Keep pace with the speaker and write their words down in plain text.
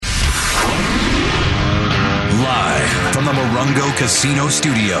from the Morongo Casino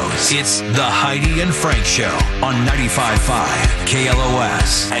Studios. It's the Heidi and Frank Show on 95.5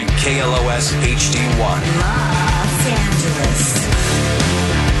 KLOS and KLOS HD1. Los Angeles.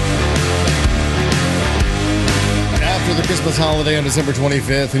 After the Christmas holiday on December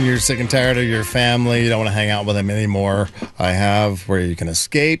 25th and you're sick and tired of your family, you don't want to hang out with them anymore, I have where you can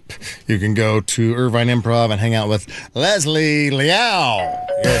escape. You can go to Irvine Improv and hang out with Leslie Liao.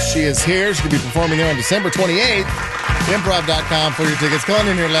 Yes, she is here. She's going to be performing there on December 28th. Improv.com for your tickets. Come on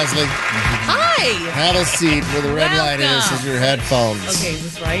in here, Leslie. Hi. Have a seat where the red light is your headphones. Okay, is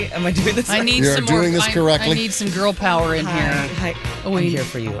this right? Am I doing this right? You're doing this correctly. I need some girl power in here. Hi. Oh, I'm here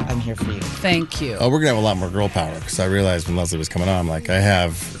for you. I'm here for you. Thank you. Oh, we're going to have a lot more girl power because I realized when Leslie was coming on, I'm like, I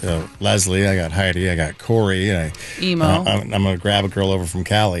have Leslie, I got Heidi, I got Corey. And Emo. I'm going to grab a girl over from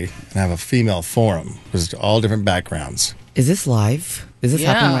Cali and have a female forum. There's all different backgrounds. Is this live? Is this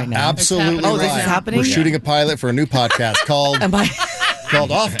happening right now? Absolutely Oh, right. this is happening? We're shooting a pilot for a new podcast called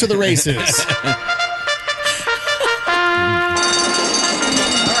called Off to the Races. All right.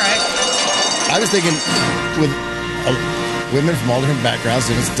 I was thinking with women from all different backgrounds,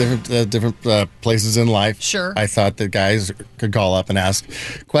 different places in life. Sure. I thought that guys could call up and ask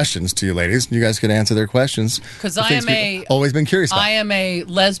questions to you ladies. You guys could answer their questions. Because I am always been curious about. I am a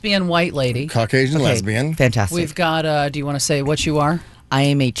lesbian white lady. Caucasian lesbian. Fantastic. We've got, do you want to say what you are? I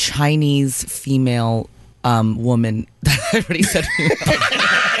am a Chinese female woman. I already said.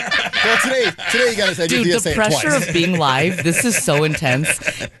 Well, today you got to say, Dude, the pressure of being live, this is so intense.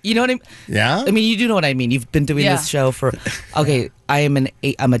 You know what I mean? Yeah? I mean, you do know what I mean. You've been doing this show for... Okay, I'm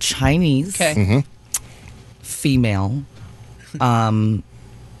a Chinese female,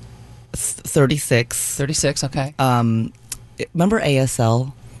 36. 36, okay. Remember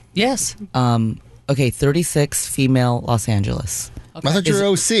ASL? Yes. Okay, 36, female, Los Angeles. Okay. I thought you were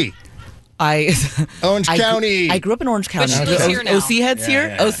OC. Orange County. I grew up in Orange County. But she lives here now. OC heads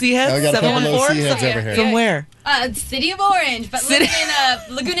here? OC heads? I got a couple of OC heads over here. From where? City of Orange, but living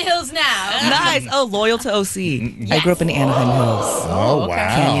in Laguna Hills now. Nice. Oh, loyal to OC. Yes. I grew up in Anaheim Hills. Oh, wow.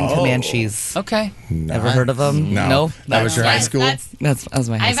 Canyon Comanches. Okay. Never heard of them? No. That was your high school? That was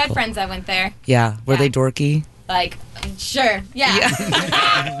my high school. I've had friends that went there. Yeah. Were they dorky? Like, sure. Yeah.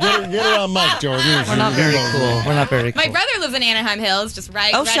 Get her on mic, Jordan. We're not very cool. We're not very cool. My brother lives in Anaheim Hills, just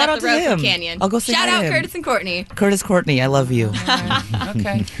right shout up out the road to him. from Canyon. I'll go say Shout hi out to him. Curtis and Courtney. Curtis Courtney, I love you.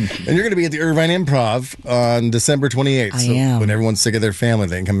 Okay. And you're going to be at the Irvine Improv on December 28th. I am. When everyone's sick of their family,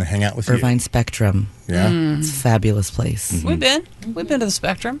 they can come and hang out with Irvine Spectrum. you. Yeah. It's a fabulous place. We've been to the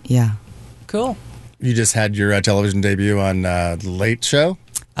Spectrum. Yeah. Cool. You just had your television debut on The Late Show?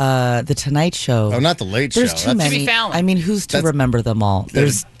 The Tonight Show. Oh, not The Late Show. There's too many. Jimmy Fallon. I mean, who's to remember them all?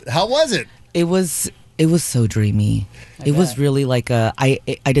 How was it? It was so dreamy. It was really like I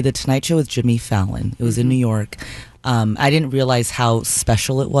did the Tonight Show with Jimmy Fallon. It was in New York. I didn't realize how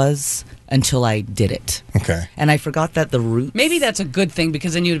special it was until I did it. Okay. And I forgot that the roots. Maybe that's a good thing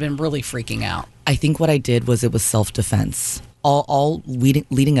because then you'd have been really freaking out. I think what I did was it was self-defense. All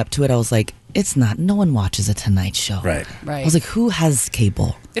leading up to it, I was like, it's not. No one watches a Tonight Show. Right. I was like, who has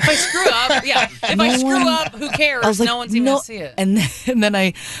cable? If I screw up, I screw up, who cares? I was like, no one's even going to see it. And then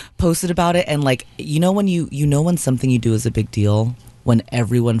I posted about it, and like, you know when something you do is a big deal? When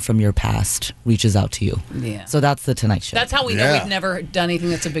everyone from your past reaches out to you. Yeah. So that's the Tonight Show. That's how we know we've never done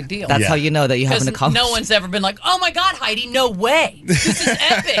anything that's a big deal. That's how you know that you haven't accomplished. No one's ever been like, oh my God, Heidi, no way. This is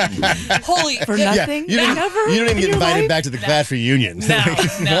epic. Holy. For nothing? You didn't even get invited back to the class reunion. No.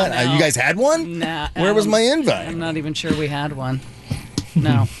 You guys had one? Nah. Where was my invite? I'm not even sure we had one.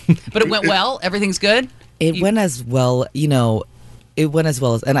 No. But it went well? Everything's good? It went as well, it went as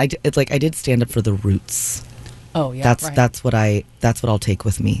well as, and I did stand up for the Roots. Oh yeah, that's what I'll take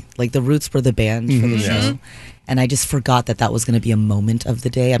with me. Like the Roots were the band for the show, and I just forgot that was going to be a moment of the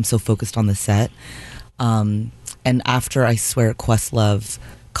day. I'm so focused on the set, and after I swear Questlove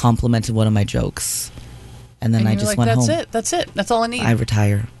complimented one of my jokes, and then I just went home. That's it. That's all I need. I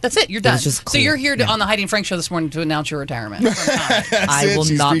retire. That's it. You're done. Just cool. So you're here on the Heidi and Frank show this morning to announce your retirement. I will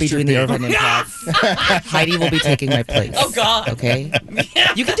not be doing the Irvine Improv. Heidi will be taking my place. Oh God. Okay.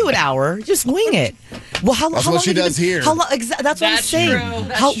 You can do an hour. Just wing it. Well, how That's long what she does here. How long? That's what I'm saying. True.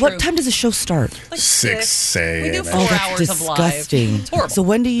 That's true. What time does the show start? Like 6 a.m. We do 4 Oh, that's hours of live. disgusting. It's horrible. So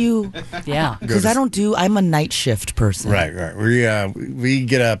when do you? Yeah. Because I'm a night shift person. Right. We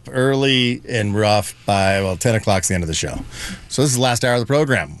get up early and we're off by 10 o'clock's the end of the show. So this is the last hour of the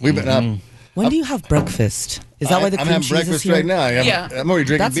program. We've been up. When do you have breakfast? Is that why the I'm cream having cheese breakfast is here? right now. I'm already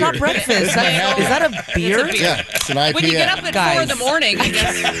drinking That's beer. not breakfast. Is that a beer? It's a beer. Yeah, it's an IPA. When you get up at 4 in the morning, I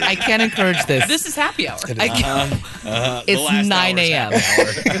guess I can't encourage this. this is happy hour. It's 9 a.m.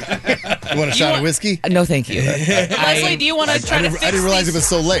 You want a shot of whiskey? No, thank you. Leslie, do you want to try to fix I didn't realize it was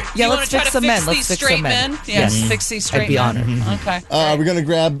so late. Yeah, you let's wanna try fix to some men. fix Let's these fix straight some men. men? Yes, Yes. fix these straight I'd be men. honored. Okay. We're going to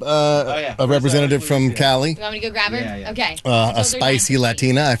grab a representative from Cali. You want me to go grab her? Yeah. Okay. A spicy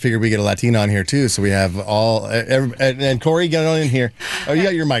Latina. I figured we get a Latina on here too, so we have all. And Corey, get on in here. Oh, you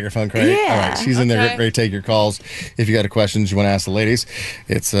got your microphone, Corey. Yeah. All right, she's in there Okay. ready to take your calls. If you got a questions you want to ask the ladies,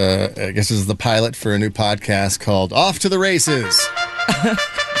 it's I guess this is the pilot for a new podcast called "Off to the Races."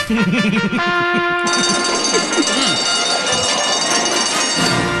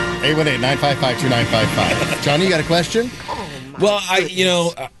 818-955-2955. Johnny, you got a question? Well,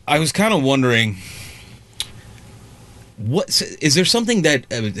 I was kind of wondering, is there something that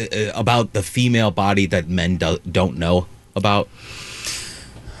about the female body that men don't know about?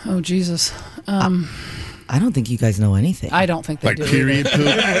 Oh, Jesus. I don't think you guys know anything. I don't think they Like do. period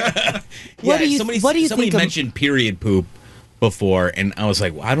poop? What do you somebody think of- mentioned period poop before, and I was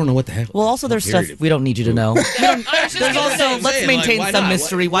like, well, I don't know what the heck. Well, also there's stuff period we don't need you to know. I was just There's gonna say, also, let's saying, maintain like, why some not?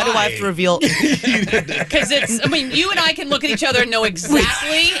 mystery. Why do I have to reveal? because it's. I mean, you and I can look at each other and know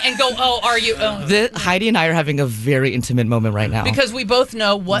exactly, and go, "Oh, are you?" Oh. Heidi and I are having a very intimate moment right now. Because we both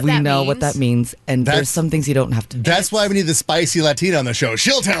know what we that know means. what that means, and That's- there's some things you don't have to. That's why we need the spicy Latina on the show.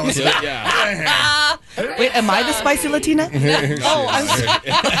 She'll tell us. Yeah. Wait, am I the spicy Latina? Oh,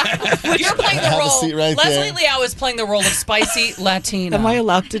 you're playing the Have a role. seat right Leslie there. Liao is playing the role of spicy Latina. Am I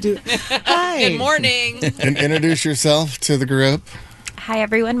allowed to do? Hi. Good morning. And introduce yourself to the group. Hi,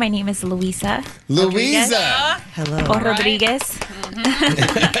 everyone. My name is Luisa Louisa. Hello. Rodriguez.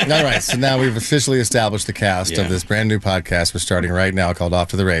 All right, so now we've officially established the cast of this brand new podcast we're starting right now called Off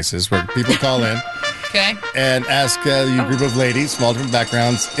to the Races, where people call in Okay. and ask you group of ladies from all different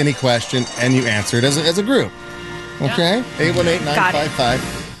backgrounds any question, and you answer it as a group. Okay?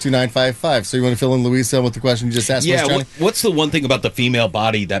 818-955-2955. So you want to fill in Louisa with the question you just asked? Yeah. us, Johnny? What's the one thing about the female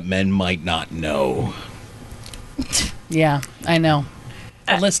body that men might not know? Yeah, I know.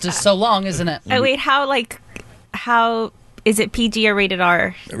 The list is so long, isn't it? Oh, wait, how is it PG or rated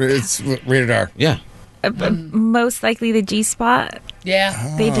R? It's rated R. Yeah. Most likely the G spot.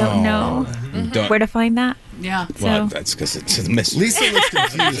 Yeah. They don't know where to find that. Yeah. Well, So that's because it's a mystery. Lisa looks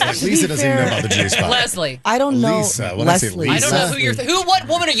confused. Lisa doesn't even know about the G spot. Leslie. I don't know. Lisa. When I say Leslie. I don't know Lisa. what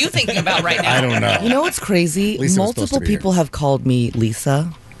woman are you thinking about right now? I don't know. You know what's crazy? Lisa was supposed to Multiple be here. people have called me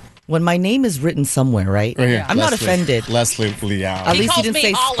Lisa. When my name is written somewhere, right? Right here. I'm not Leslie. offended. Leslie Liao. At He least calls you didn't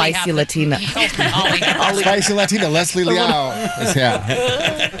me say Ollie spicy half the- Latina. He calls me Ollie. Spicy Latina, Leslie Liao.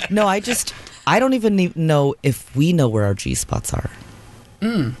 Yeah. No, I don't even know if we know where our G spots are.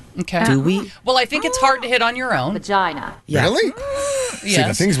 Okay. Do we? Well, I think it's hard to hit on your own. vagina. Yeah. Really? See, the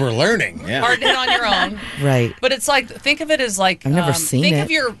Yes. things we're learning. Yeah. Hard to hit on your own. Right. But it's like, think of it as like, I've never seen think it.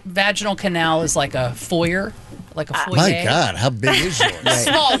 of your vaginal canal as like a foyer, like a foyer. My God, how big is yours?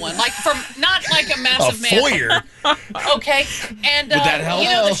 Small one, like from not like a A massive man. foyer? Okay, and that help? you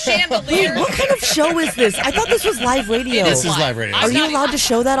know the chandelier. What kind of show is this? I thought this was live radio. This is live radio. I'm Are you not allowed even- to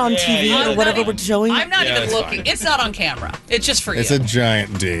show that on TV I'm or not whatever even- we're showing? I'm not Yeah, even it's looking. fine. It's not on camera. It's just for It's you. a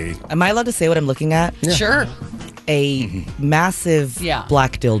giant D. Am I allowed to say what I'm looking at? Sure. A massive Yeah.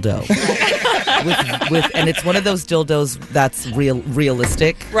 black dildo. And it's one of those dildos that's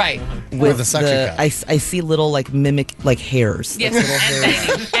realistic. Right. With a suction cup. I see little like mimic like hairs. Yes. Like, little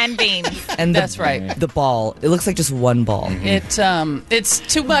hairs. And veins. And That's right. The ball. It looks like just one ball. It's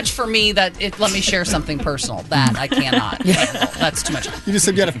too much for me. Let me share something personal that I cannot handle. That's too much. You just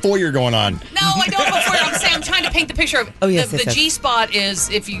said you had a foyer going on. No, I don't. Before I'm saying I'm trying to paint the picture of. Oh, yes, the yes, yes. G spot is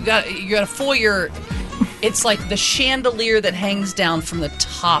if you got a foyer. It's like the chandelier that hangs down from the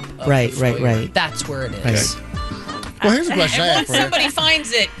top. Of Right, the foyer. right. That's where it is. Well, here's a question I And have once for you. somebody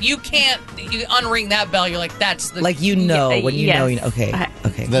finds it, you unring that bell. You're like, that's the Like you know Yeah, when you yes. know you know. Okay.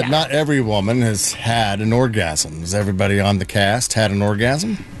 Okay. That not every woman has had an orgasm. Has everybody on the cast had an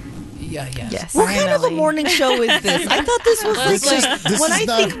orgasm? Yeah, yes. Yes. What kind of a morning show is this? I thought this was This like is- this when is I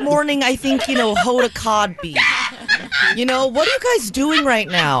not- think morning, I think Hoda Codby. What are you guys doing right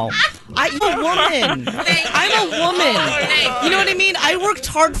now? I'm a woman. I'm a woman. You know what I mean? I worked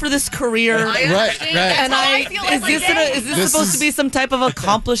hard for this career. I Right, understand. right. That's And how I I feel is every this day. is this This supposed is- to be some type of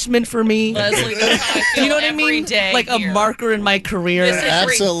accomplishment for me? Leslie, that's how I feel You know what I every mean? day Like a here. marker in my career. This is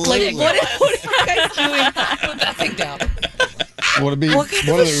Absolutely. Like what are you guys doing? Put that thing down. Want to be What kind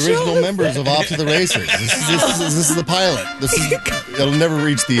one of of a the original show is members of Off to the Races. This is the pilot. It'll never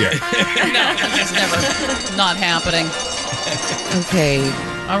reach the air. No, it's never not happening. Okay.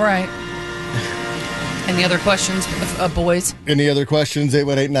 All right. Any other questions, boys? Any other questions?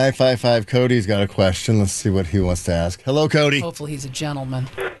 818-955. Cody's got a question. Let's see what he wants to ask. Hello, Cody. Hopefully he's a gentleman.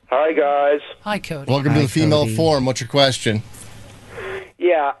 Hi, guys. Hi, Cody. Welcome to Hi, the Female Cody. Forum. What's your question?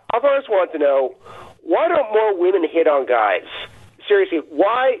 Yeah, I've always wanted to know, why don't more women hit on guys? Seriously,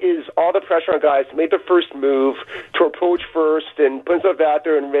 why is all the pressure on guys to make the first move, to approach first, and put themselves out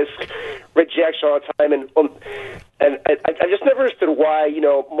there and risk rejection all the time? And I just never understood why,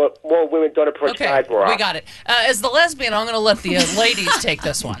 more women don't approach guys more often. We got it. As the lesbian, I'm going to let the ladies take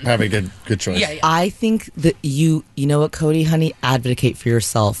this one. Probably good choice. Yeah. I think that you know what, Cody, honey, advocate for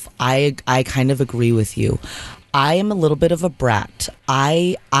yourself. I kind of agree with you. I am a little bit of a brat.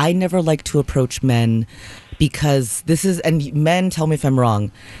 I never like to approach men because this is, and men, tell me if I'm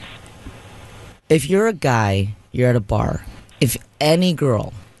wrong. If you're a guy, you're at a bar. If any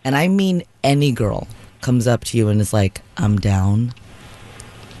girl, and I mean any girl, comes up to you and is like, I'm down,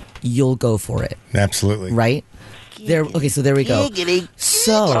 you'll go for it. Absolutely. Right? Okay, so there we go.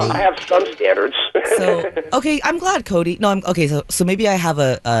 So I have some standards. Okay, I'm glad, Cody. No, so maybe I have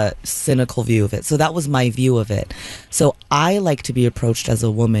a cynical view of it. So that was my view of it. So I like to be approached as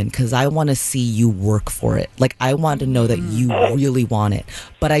a woman because I want to see you work for it. Like, I want to know that you really want it.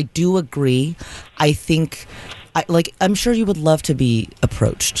 But I do agree. I think, I'm sure you would love to be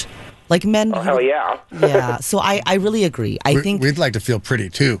approached. Like men. Oh, hell yeah. Yeah. So I really agree. I think we'd like to feel pretty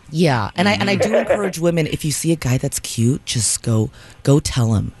too. Yeah, and I do encourage women, if you see a guy that's cute, just go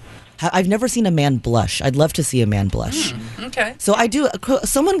tell him. I've never seen a man blush. I'd love to see a man blush. Okay. So I do.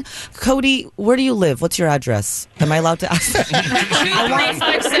 Cody, where do you live? What's your address? Am I allowed to ask?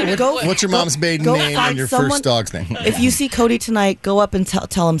 What's your mom's maiden name and your first dog's name? If you see Cody tonight, go up and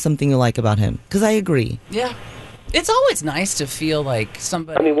tell him something you like about him. Because I agree. Yeah. It's always nice to feel like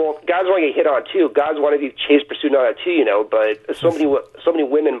somebody. I mean, well, guys want to get hit on too. Guys want to be chased, pursued on it too, But so many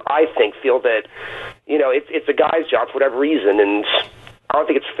women, I think, feel that, it's a guy's job for whatever reason, and I don't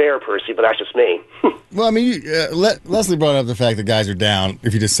think it's fair, Percy, but that's just me. Well, I mean, Leslie brought up the fact that guys are down.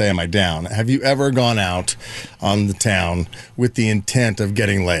 If you just say, "Am I down?" Have you ever gone out on the town with the intent of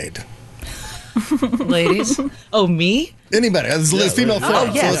getting laid? Ladies? Oh, me? Anybody? This is female form. Oh,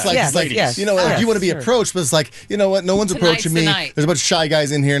 yes, So it's like, yes, ladies. yes. You want to be approached, but it's like, you know what? No one's approaching me. Tonight's the night. There's a bunch of shy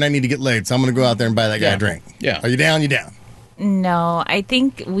guys in here, and I need to get laid, so I'm going to go out there and buy that guy a drink. Yeah. Are you down? You down? No, I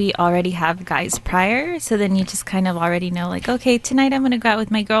think we already have guys prior, so then you just kind of already know, like, okay, tonight I'm going to go out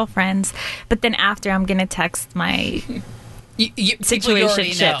with my girlfriends, but then after I'm going to text my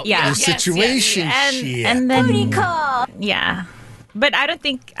situationship. Yeah. Your situation shit. And then, yeah. But I don't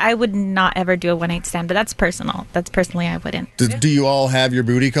think I would not ever do a one-night stand, but that's personal. That's personally I wouldn't. Do you all have your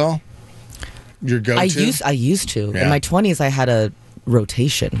booty call? Your go-to? I used to. Yeah. In my 20s, I had a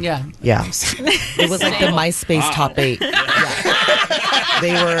rotation. Yeah. Yeah. It was like the MySpace top 8. Yeah.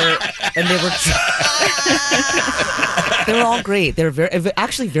 They were all great. They were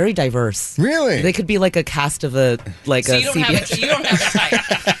actually very diverse. Really? They could be like a cast of a CBS. You don't have a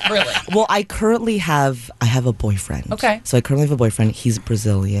type, really. Well, I have a boyfriend. Okay. So I currently have a boyfriend. He's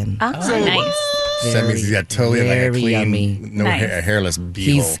Brazilian. Oh, nice. So that means he's got totally like a very clean, yummy. no Nice. hairless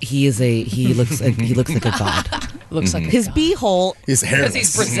beehole. He looks like a god. Looks like His beehole. He's hairless.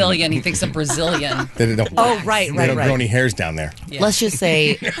 because he's Brazilian. He thinks I'm Brazilian. They don't, Right. They don't grow any hairs down there. Yeah. Let's just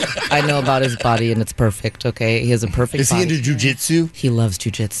say I know about his body and it's perfect. Okay, he has a perfect. Is he body. into jujitsu? He loves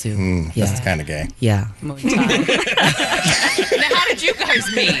jujitsu. Yeah. That's kind of gay. Yeah. Muay Thai. Now, how did you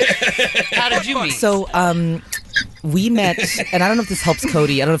guys meet? How did you meet? So, we met, and I don't know if this helps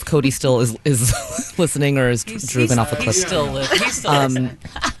Cody. I don't know if Cody still is listening or is driven off a cliff. He's still listening.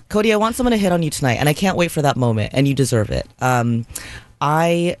 Cody, I want someone to hit on you tonight, and I can't wait for that moment, and you deserve it.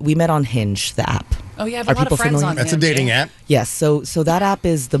 We met on Hinge, the app. Oh, yeah, I have Are a lot people of friends familiar? on That's a Hinge, dating yeah. app. Yes, so that app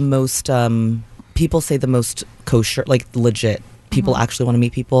is the most, people say the most kosher, like legit. People actually want to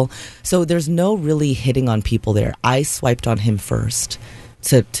meet people. So there's no really hitting on people there. I swiped on him first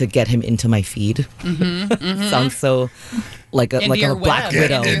to get him into my feed. Sounds so like a Black web.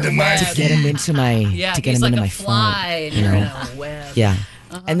 Widow. Into my To get him into my He's him like into a my fly phone. You know? in a web. Yeah.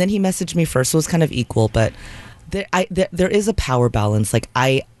 And then he messaged me first, so it was kind of equal, but there is a power balance. Like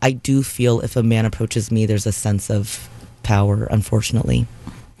I do feel if a man approaches me, there's a sense of power, unfortunately.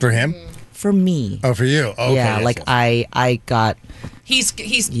 For him? For me. Oh, for you? Okay, yeah, yes, like yes. I got. He's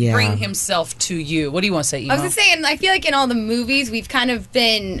Yeah. bringing himself to you. What do you want to say, Emo? I was just saying, I feel like in all the movies, we've kind of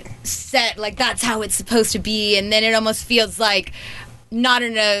been set, like, that's how it's supposed to be, and then it almost feels like not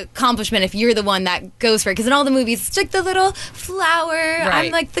an accomplishment if you're the one that goes for it. Because in all the movies, it's like the little flower, Right.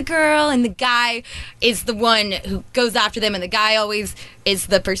 I'm like the girl, and the guy is the one who goes after them, and the guy always is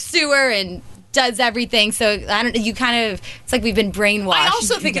the pursuer and does everything. So I don't. You kind of. It's like we've been brainwashed. I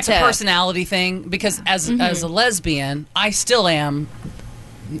also think it's a personality thing because as a lesbian, I still am,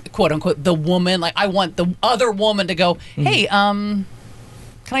 quote unquote, the woman. Like I want the other woman to go, hey, can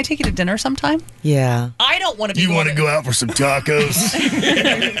can I take you to dinner sometime? Yeah. I don't want to be. You want to go out for some tacos?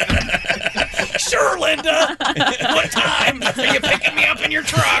 Sure, Linda. What time? Are you picking me up in your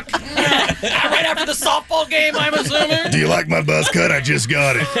truck? Right after the softball game, I'm assuming. Do you like my buzz cut? I just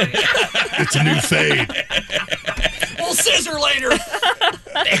got it. It's a new fade. We'll scissor later.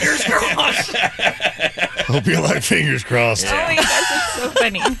 Fingers crossed. Hope you like fingers crossed. Oh my gosh, that's so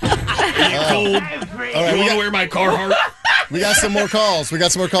funny. Cold. All right, You want to wear my Carhartt? we got some more calls. We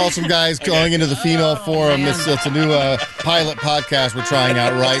got some more calls from guys going into the female forum. It's a new pilot podcast we're trying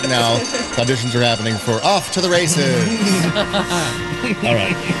out right now. Auditions are happening for Off to the Races. All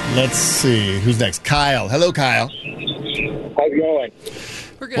right, let's see. Who's next? Kyle. Hello, Kyle. How's it going?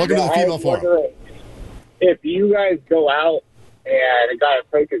 We're good. Welcome to the I female was forum. wondering, if you guys go out and a guy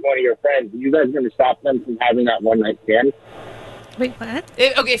approaches one of your friends, are you guys going to stop them from having that one-night stand? Wait, what?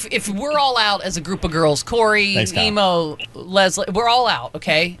 If we're all out as a group of girls, Corey, Thanks, Kyle. Emo, Leslie, we're all out,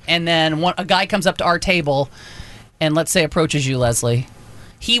 okay? And then a guy comes up to our table and let's say approaches you, Leslie.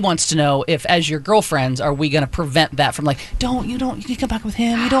 He wants to know if, as your girlfriends, are we going to prevent that from you can come back with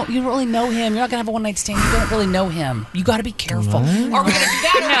him. You don't really know him. You're not going to have a one night stand. You don't really know him. You got to be careful. Are we going to do that? Or are we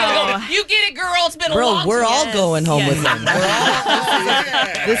gonna go, you get it, girl. It's been a Bro, long we're time. all going home with him.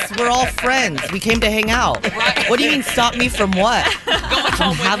 We're all friends. We came to hang out. Right. What do you mean stop me from what? Going home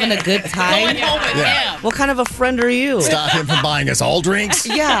with Having him. a good time? Going home with Yeah. him. What kind of a friend are you? Stop him from buying us all drinks.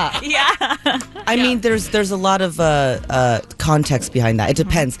 Yeah. Yeah. I mean, there's a lot of context behind that. It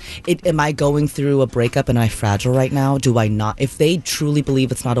depends. Am I going through a breakup and am I fragile right now? Do I not? If they truly believe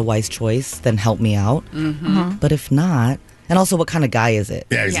it's not a wise choice, then help me out. Mm-hmm. But if not, and also, what kind of guy is it?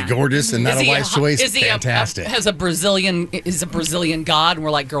 Yeah, is he gorgeous and not a wise choice? Is he Fantastic. has a Brazilian god, and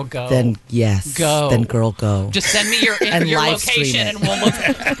we're like, girl, go. Then yes. Go. Then girl, go. Just send me your And your live stream location, it. and we'll look.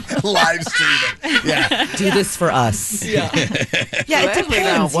 Live streaming. Yeah. Do this for us. Yeah. Yeah, it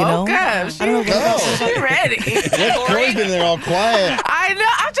depends, you know. Up. I don't know what She ready. Corey's been there all quiet. I know.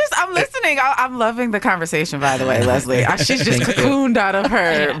 I'm listening. I'm loving the conversation, by the way, Leslie. She's just cocooned out of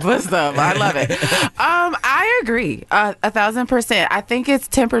her bosom. I love it. I agree 1,000%. I think it's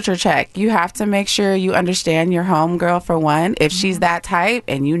temperature check. You have to make sure you understand your homegirl for one. If she's that type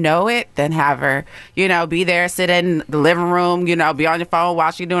and you know it, then have her, be there, sit in the living room, be on your phone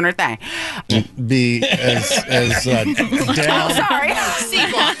while she's doing her thing. Be as down. Sorry.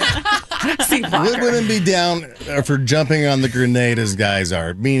 Would women be down for jumping on the grenade as guys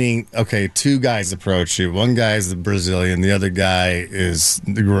are? Meaning, okay, two guys approach you. One guy's the Brazilian, the other guy is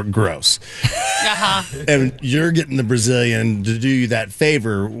gross. Uh-huh. And you're getting the Brazilian to do you that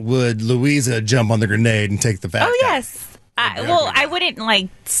favor. Would Louisa jump on the grenade and take the fat Oh, guy? yes. I wouldn't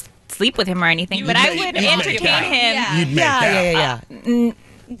sleep with him or anything, but I would you'd make entertain out. him. You'd make out. Yeah.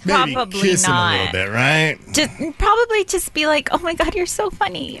 Maybe Probably kiss him a not. little bit, right? Probably just be like, oh my God, you're so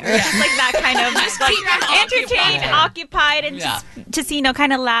funny. Or just like that kind of keep him entertained, occupied, and just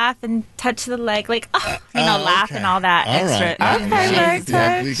kind of laugh and touch the leg, like, laugh okay. and all that All extra. right. Okay, leg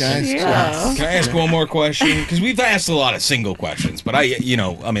touch. You guys Yeah. Can I ask one more question? Because we've asked a lot of single questions, but let's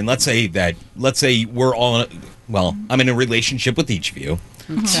say we're all, I'm in a relationship with each of you.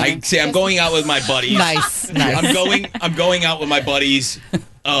 I say I'm going out with my buddies. Nice. I'm going out with my buddies.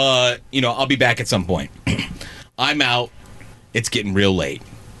 I'll be back at some point. I'm out. It's getting real late.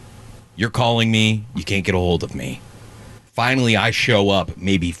 You're calling me. You can't get a hold of me. Finally, I show up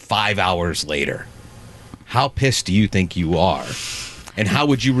maybe 5 hours later. How pissed do you think you are? And how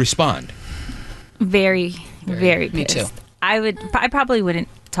would you respond? Very, very Me too. pissed. I probably wouldn't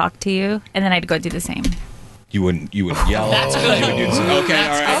talk to you, and then I'd go do the same. You wouldn't yell. That's good. You would do the same. Okay, all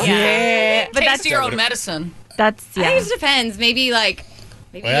right. Yeah. But Taste that's your own medicine. I think it depends. Maybe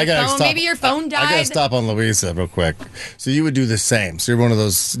maybe your phone died. I gotta stop on Louisa real quick. So you would do the same. So you're one of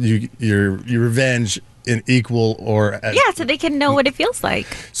those. You revenge in equal or so they can know what it feels like.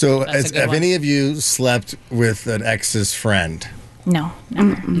 So That's a good have one. any of you slept with an ex's friend? No,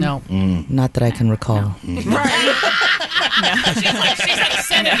 never. No. Not that I can recall. She's at a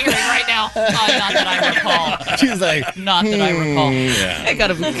Senate hearing right now. Not that I recall. She's like, Not that I recall. I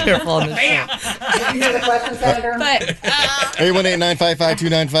gotta be careful on this show. But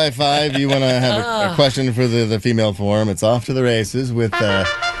 818-955-2955. You want to have a question for the female forum? It's Off to the Races with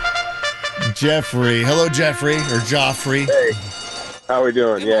Jeffrey. Hello, Jeffrey, or Joffrey. Hey, how we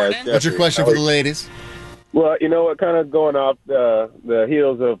doing? Good morning. It's What's your Jeffrey. question How for we- the ladies? Well, what kind of going off the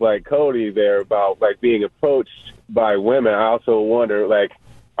heels of Cody there about being approached by women. I also wonder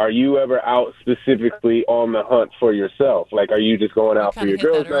are you ever out specifically on the hunt for yourself? Are you just going out for kinda your hit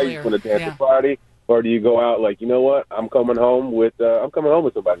girls that night? You earlier. just want to dance Yeah. a party, or do you go out you know what? I'm coming home with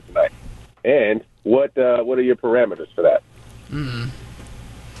somebody tonight. And what are your parameters for that?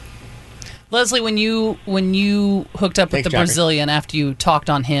 Leslie, when you hooked up with Thanks, the Jackie. Brazilian after you talked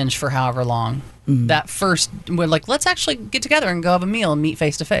on Hinge for however long, that first, we're like, let's actually get together and go have a meal and meet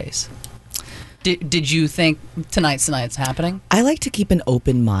face to face. Did you think tonight's happening? I like to keep an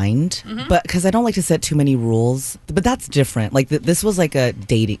open mind, but because I don't like to set too many rules. But that's different. Like this was like a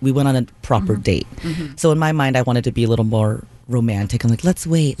dating. We went on a proper date. So in my mind, I wanted to be a little more romantic. I'm like, let's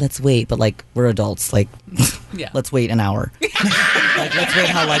wait. But like we're adults. Like, let's wait an hour. Like let's wait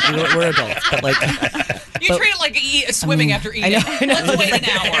how like we're adults. But like you treat it like swimming after eating. I know. Let's wait an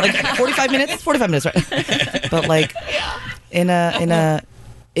hour. Like 45 minutes. 45 minutes, right? But like in a.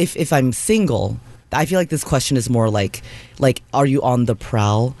 If I'm single, I feel like this question is more like, are you on the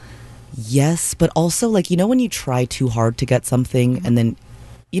prowl? Yes, but also like, when you try too hard to get something and then,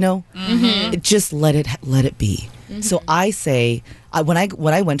 just let it be. So I say, when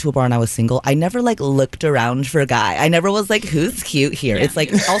I went to a bar and I was single, I never like looked around for a guy. I never was like, who's cute here? It's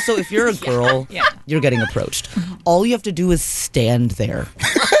like, also if you're a girl, you're getting approached. All you have to do is stand there.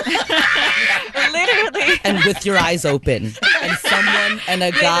 Literally. And with your eyes open. And someone and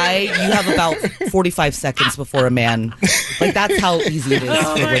a guy, you have about 45 seconds before a man. Like that's how easy it is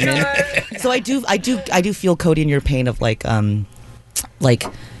for women. God. So I do feel, Cody, in your pain of like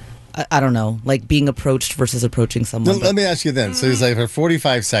I don't know, like being approached versus approaching someone. Let me ask you then. So it's like for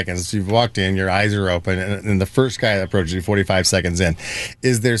 45 seconds, you've walked in, your eyes are open, and the first guy that approaches you 45 seconds in,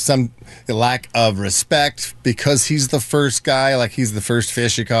 is there some lack of respect because he's the first guy, like he's the first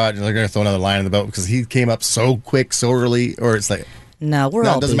fish you caught, and they're going to throw another line in the boat because he came up so quick, so early, or it's like... No, we're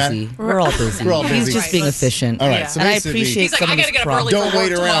all busy. Matter. We're all busy. We're all busy. He's just being efficient. All right. So and I appreciate he's like, I gotta get up early. Don't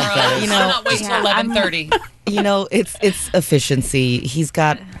wait around, fellas. I'm not wait till 11:30. It's efficiency. He's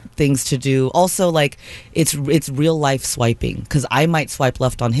got things to do. Also, like it's real life swiping because I might swipe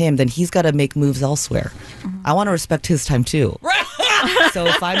left on him, then he's got to make moves elsewhere. I want to respect his time too. So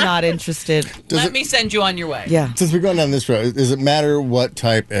if I'm not interested, let me send you on your way. Yeah. Since we're going down this road, does it matter what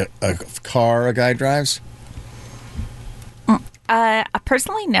type of car a guy drives?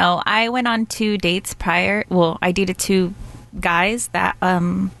 Personally, no. I went on 2 dates prior. Well, I dated 2 guys that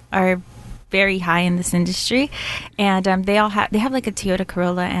are very high in this industry, and they have like a Toyota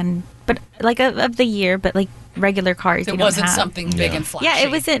Corolla but like of the year, but like regular cars. It wasn't something big and flashy. Yeah,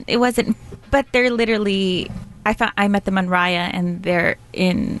 it wasn't. But they're literally. I met them on Raya, and they're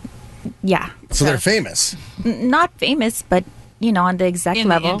in. Yeah. So they're famous. Not famous, but. On the exec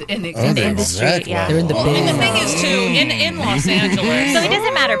level. In the industry, yeah. They're in the big. And the thing is, too, in Los Angeles. So it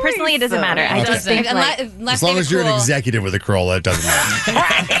doesn't matter. Personally, it doesn't matter. I just think, as long as you're an executive with a Corolla, it doesn't matter.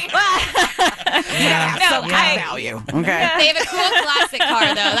 I value. Okay. They have a cool classic car,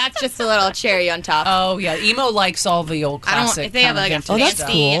 though. That's just a little cherry on top. Oh, yeah. Emo likes all the old classic. If they have like a fancy,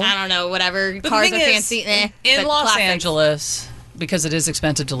 cool. I don't know, whatever, The cars thing are is, fancy. in but Los classics. Angeles, because it is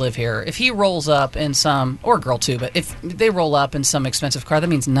expensive to live here, if he rolls up in some, or a girl too, but if they roll up in some expensive car, that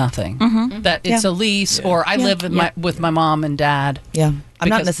means nothing. That it's a lease, or I live with my mom and dad. Yeah, I'm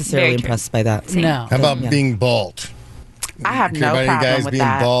not Because- necessarily Very true. impressed by that. No. How about being bald? I have no Anybody problem guys with being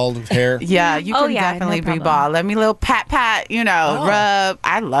that. bald hair? Yeah, you can definitely no be problem. bald. Let me little pat, rub.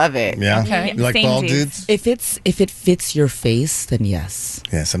 I love it. Yeah. Okay. You like Same bald dudes. dudes? If it fits your face, then yes.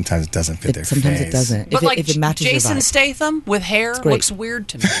 Yeah. Sometimes it doesn't fit their Sometimes face. it doesn't. But if it matches Jason your vibe. Statham with hair great. looks weird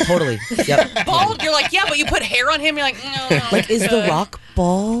to me. Totally. Yep. Bald, you're like, yeah, but you put hair on him, you're like, no. Like, is The Rock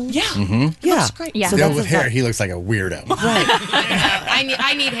bald? Yeah. Yeah. Looks great. Yeah. So Yeah, that's with a hair, vibe. he looks like a weirdo.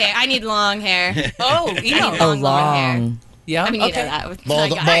 I need hair. I need long hair. Oh, you know. Oh, long hair. long. Yeah. I mean, okay. that with Bald,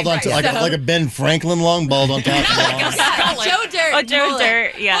 my guy, bald on right? like a Ben Franklin long, bald on top. Joe Dirt. Oh, Joe mullet.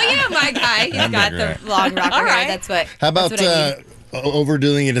 Dirt, yeah. Well, yeah, my guy. He's That'd be got great. the long rocker All right. hair. That's what. How about that's what I need.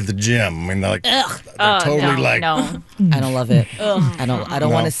 overdoing it at the gym? I mean, they're like, they're totally no, like, no. I don't love it. I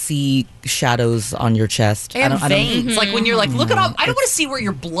don't want to see shadows on your chest. And I don't, veins. Like when you're like, look at all, I don't want to see where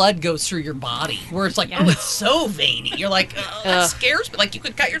your blood goes through your body. Where it's like, oh, it's so veiny. You're like, oh, that scares me. Like you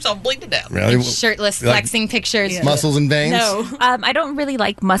could cut yourself, bleed to death. really? Shirtless Like flexing pictures. Muscles and veins? No. I don't really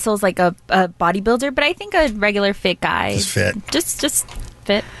like muscles like a bodybuilder, but I think a regular fit guy. Just fit. Just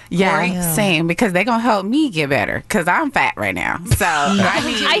fit. Yeah, same, because they're gonna help me get better because I'm fat right now. So I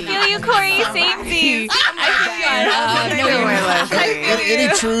need. I feel you, Corey. Same thing.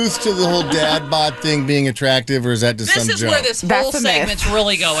 Any truth to the whole dad bod thing being attractive, or is that just This some is joke? where this That's whole a myth. segment's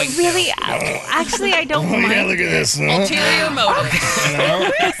really going. Really, actually, I don't Oh, yeah, mind. look at this. Huh? Ulterior motives.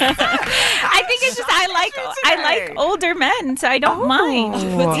 I think it's just I like older men, so I don't mind.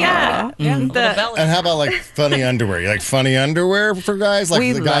 But yeah, And how about like funny underwear? You like funny underwear for guys? Like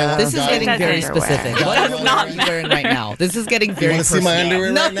We the guy. love- This is getting very underwear. specific. Guy What are underwear. you wearing right now? This is getting You very want to see my personal.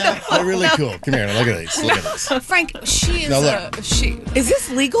 underwear right now? They're really cool. Come here. Look at these. Look at this. Frank, she is Now look. she. Is this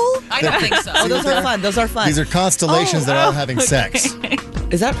legal? I don't think so. Oh, those are fun. Those are fun. These are constellations that are all having sex.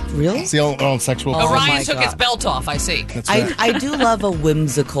 Is that real? It's the old sexual. Oh, Orion my took God. his belt off. I see. That's right. I do love a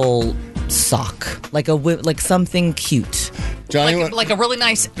whimsical sock, like something cute. Johnny, Like a really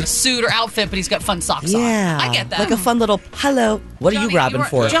nice suit or outfit, but he's got fun socks Yeah, on. I get that. Like a fun little hello. What are you Johnny, grabbing you are-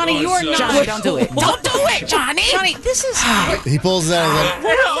 for? Johnny, you are not. Johnny, don't do it. Don't do it, Johnny. Johnny, this is. he pulls it out. He's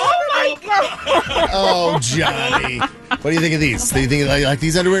like, oh, Johnny. What do you think of these? Do you think like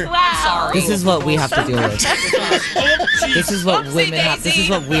these underwear? Sorry. This is what we have to deal with. This is what Oopsie women have. This is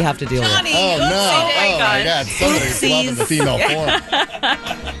what we have to deal with. Johnny. Oh no! Oopsie Oh my God! Somebody's loving the female form.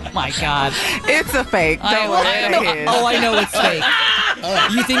 Oh my God. It's a fake. Don't I worry. know. It is. Oh, I know it's fake.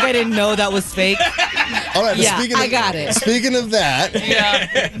 You think I didn't know that was fake? All right, but Yeah, speaking of, I got it. Speaking of that,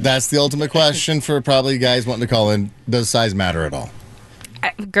 Yeah. that's the ultimate question for probably guys wanting to call in. Does size matter at all?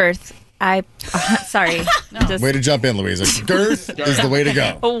 girth. Sorry. Just Way to jump in, Louisa. Girth is the way to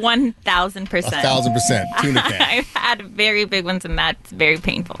go. 1,000%. 1,000%. Tuna can. I've had very big ones, and that's very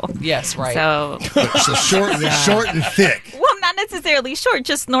painful. Yes, right. So, So short and thick. well, not necessarily short,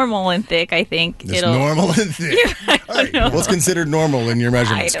 just normal and thick. I think Just normal and thick. All right. What's considered normal in your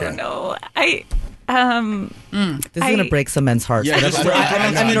measurement I scale? don't know. This is going to break some men's hearts. Yeah, but just-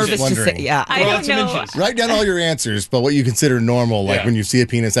 I'm I'm nervous just to say. wondering. Yeah. I don't know. Write down all your answers, but what you consider normal, like when you see a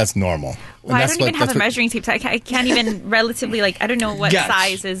penis, that's normal. Well, I don't even have a measuring tape, so I can't even relatively, I don't know what Yes.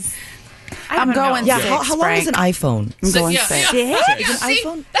 size is. I'm going Yeah. six, How long is an iPhone? I'm going yeah, six. yeah. Six? Is an See,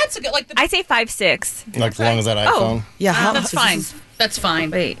 iPhone? that's a good. Like the, I say 5'6". Like as long as that iPhone. Yeah. How, that's fine. That's fine.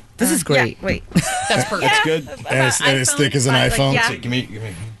 Wait. This is great. Yeah, wait. That's perfect. That's good. And it's thick as an iPhone. yeah. Give me.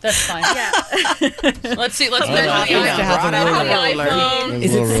 That's fine. Yeah. Let's see. Let's Oh, measure I the used to have a ruler. iPhone.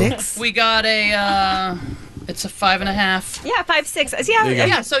 Is it 6? We got a. It's a 5.5. Yeah, 5'6". Yeah.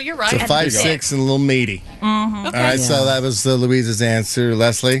 Yeah, so you're right. So 5'6" and a little meaty. Mm-hmm. All right, so that was Louisa's answer.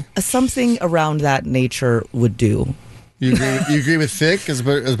 Leslie, Something around that nature would do. you agree with thick as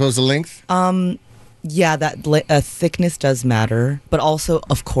opposed to length? Yeah, that thickness does matter, but also,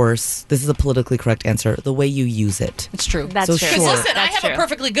 of course, this is a politically correct answer. The way you use it. It's true. That's So true. short. Because listen, I That's have a true.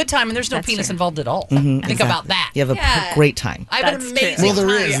 perfectly good time, and there's no That's penis true. involved at all. Mm-hmm. Think about that. You have a Yeah. great time. I have an That's true. amazing Well, there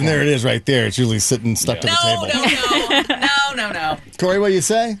time. is, and there it is right there. It's usually sitting stuck to the No, table. no. Corey, what do you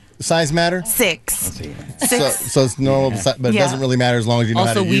say? Size matter? 6. So it's normal, but it Yeah. doesn't really matter as long as you know how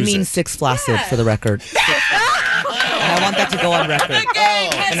Also, to we use mean it. 6 flaccid for the record. And I want that to go on record.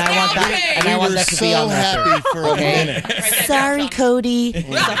 And I want that. And I want We were that to so be on record. happy for a minute. Sorry, Cody.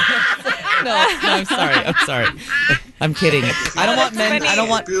 No, I'm sorry. I'm kidding. I don't want men. I don't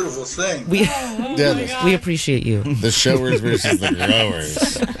want. Beautiful thing. We appreciate you. The showers versus the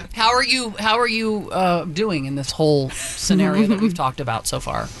growers. How are you doing in this whole scenario that we've talked about so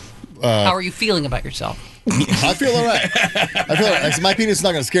far? How are you feeling about yourself? I feel all right. Like, my penis is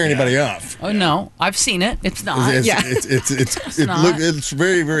not going to scare anybody off. Oh no, I've seen it. It's not. It's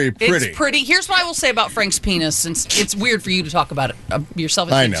very, very pretty. It's pretty. Here's what I will say about Frank's penis, since it's weird for you to talk about it yourself.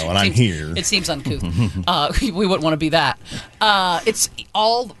 It I seems- know, and I'm seems- here. It seems uncouth. We wouldn't want to be that. It's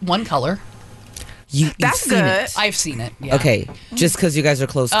all one color. You've That's seen good. it. I've seen it. Yeah. Okay, just because you guys are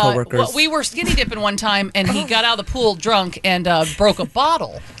close coworkers. Well, we were skinny dipping one time, and he got out of the pool drunk and broke a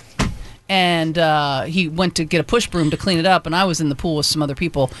bottle. And he went to get a push broom to clean it up, and I was in the pool with some other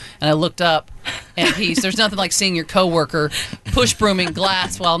people, and I looked up, and there's nothing like seeing your coworker push brooming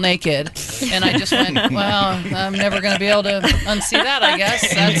glass while naked, and I just went, well, I'm never going to be able to unsee that, I guess.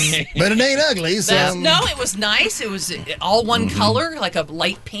 But it ain't ugly. So No, it was nice. It was all one color, like a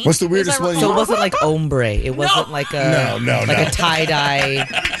light pink. What's the weirdest one? so it wasn't like ombre. It wasn't like a No. a tie dye,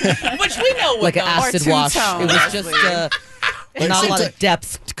 Which we know what like an goes. acid two wash. tone. It was just not a lot of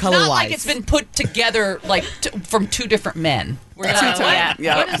depth color Not wise. like it's been put together like from two different men. We're not, Two-tone. what?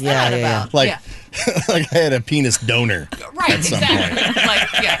 Yeah. What is Yeah, that yeah, about? like, Yeah. like I had a penis donor. Right, at some exactly. point. Like,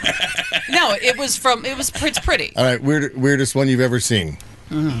 yeah. No, it's pretty. All right, weirdest one you've ever seen,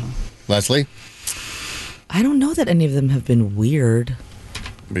 Leslie. I don't know that any of them have been weird.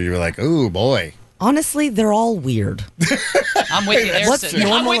 But you were like, oh boy. Honestly, they're all weird. I'm with you there, What's sister. I'm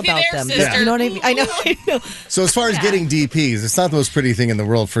normal with you about there, them? sister. You know what I mean? I know. So as far as getting DPs, it's not the most pretty thing in the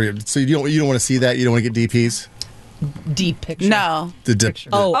world for you. So you don't want to see that. You don't want to get DPs. Deep picture. No. The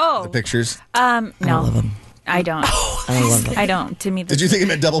Oh. the pictures. I love No. them. I don't. I love that. I don't. To me, Did you think it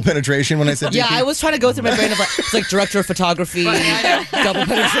meant double penetration when I said Yeah, DP? I was trying to go through my brain of like, it's like director of photography, double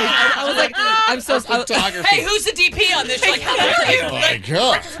penetration. I was like, I'm so Hey, who's the DP on this? You're like, how dare you? Oh my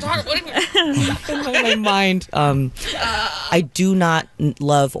God. in my mind. I do not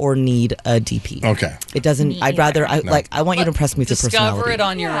love or need a DP. Okay. It doesn't. Me I'd rather. either. I want you to impress me through personality. Discover it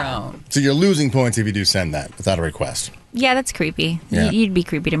on your own. So you're losing points if you do send that without a request. Yeah, that's creepy. Yeah. You'd be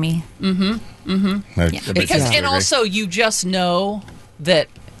creepy to me. I bet Because you and agree. also you just know that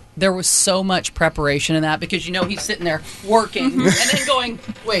there was so much preparation in that because you know he's sitting there working and then going,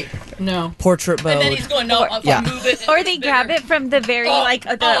 wait, no. Portrait mode. And then he's going, no, I'll move it. Or they grab it from the very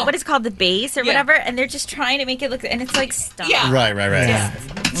Oh. what is called the base or whatever, and they're just trying to make it look, and it's like stop. Yeah. Right. Yeah.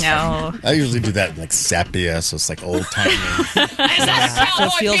 No. I usually do that in like sepia, so it's like old timey. Is that So a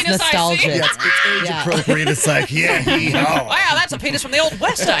it cowboy feels penis nostalgic. I see? It's age appropriate. It's like, Wow, that's a penis from the old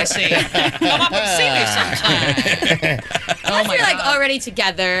West I see. Come up and see me sometime. Oh my You're like God. already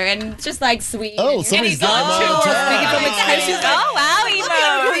together and just like sweet. Oh, and somebody's he's on done tour. it. Speaking from experience, oh wow,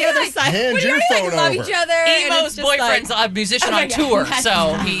 emo. the other side. Hand When your you phone love over. each other. and Emo's it's just boyfriend's like, a musician Oh my on God. tour,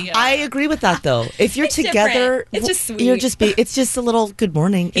 so he. I agree with that though. If you're It's together, different. It's just sweet. You're just it's just a little good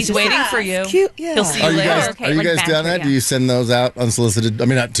morning. It's He's just waiting for you. cute. Yeah. He'll see you Are you later. guys, Okay, are you like guys banter, done that? yeah. Do you send those out unsolicited? I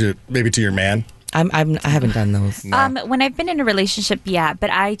mean, not to maybe to your man. I haven't done those. When I've been in a relationship, yeah, but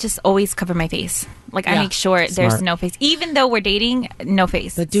I just always cover my face. Like I Yeah. make sure there's Smart. no face, even though we're dating, no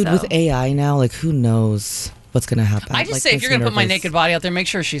face. But dude, so. with AI now, like who knows what's gonna happen? I just Like, say if makes you're me going to put my nervous. naked body out there, make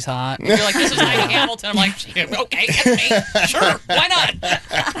sure she's hot. If you're like, this is Heidi Hamilton, I'm like, okay, that's me. Sure, why not?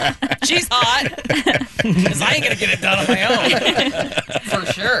 She's hot. Because I ain't going to get it done on my own.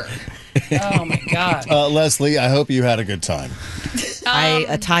 For sure. Oh, my God. Leslie, I hope you had a good time.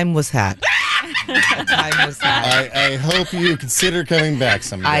 A time was had. A time was had. I hope you consider coming back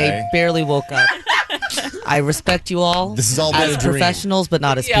someday. I barely woke up. I respect you all. This has all been as a dream. professionals, but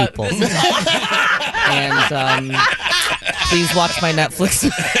not as Yeah, people. this is And please watch my Netflix.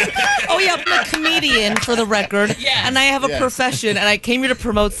 Oh yeah, I'm a comedian for the record. Yes. And I have a Yes. profession, and I came here to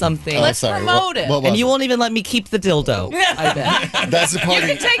promote something. Oh, Let's sorry. promote it. What and was you it? won't even let me keep the dildo. I bet. That's a You party.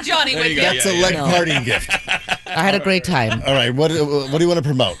 can take Johnny with you. That's a leg No. parting gift. I had a great time. All right, what do you want to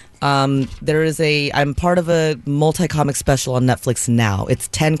promote? I'm part of a multi-comic special on Netflix now. It's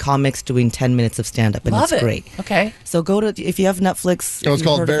 10 comics doing 10 minutes of stand-up, and Love it's it. great. Okay. So go to, if you have Netflix. Oh, it's if you've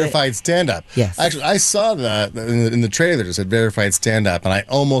called heard of it- Verified Stand Up. Yes. Actually, I saw that in the trailer. It said Verified Stand Up, and I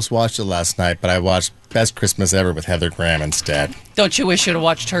almost watched it last night, but I watched Best Christmas Ever with Heather Graham instead. Don't you wish you'd have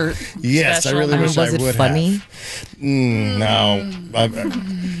watched her? Yes, special? I really wish I was it would funny? have. No,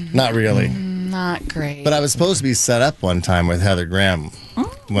 not really. Not great. But I was supposed to be set up one time with Heather Graham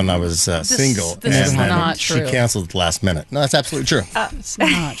when I was single. this is and not she true. canceled at the last minute. No, that's absolutely true. It's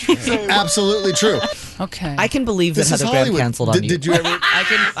not true. Absolutely true. Okay. I can believe that This is Heather Graham Hollywood. canceled on you. Did you ever?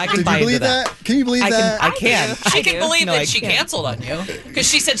 I can Did buy you into believe that? Can you believe that? I can. She I can do. believe No, that I she can't. canceled on you because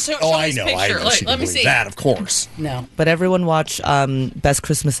she said, "Show Oh, I this know. picture." I know. Like, She let me can see. believe that, of course. No. But everyone watch Best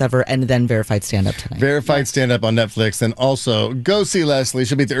Christmas Ever and then Verified Stand Up tonight. Verified Stand Up on Netflix. And also, go see Leslie.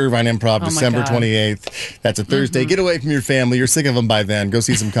 She'll be at the Irvine Improv my December God. 28th. That's a Thursday. Get away from your family. You're sick of them by then. Go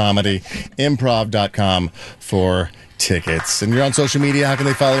see some comedy. Improv.com for tickets. And you're on social media. How can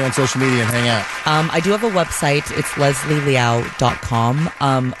they follow you on social media and hang out? I do have a website. It's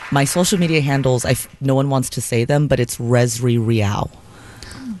leslieliao.com. My social media handles, no one wants to say them, but it's Resri Riao.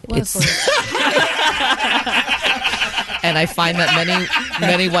 It's and I find that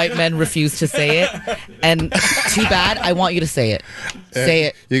many white men refuse to say it. And too bad. I want you to say it. Say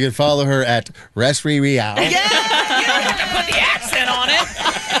it. You can follow her at Resri Riao. You don't have to put the accent on it.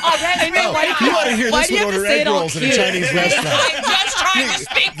 You want to hear Why this do you one have to order say egg it all rolls at a cute? Chinese restaurant. I'm just trying to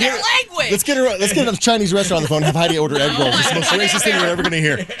speak their language. Let's get a Chinese restaurant on the phone and have Heidi order egg rolls. It's the most racist thing you're ever going to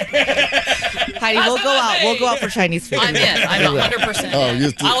hear. Heidi, we'll go out. We'll go out for Chinese food. I'm in. I'm 100%. Oh,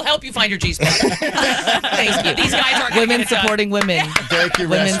 in. I'll help you find your G spot. Thank you. These guys aren't gonna Women get it done. supporting women. Thank you,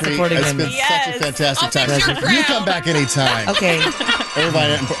 Women Resri. supporting It's women. been such a fantastic I'll time. fix your You crown. come back anytime. Okay.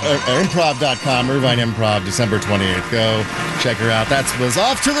 Improv.com, Irvine Improv, December 28th. Go check her out. That was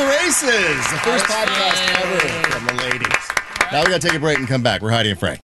Off to the Races, the first podcast ever from the ladies. Now we got to take a break and come back. We're Heidi and Frank.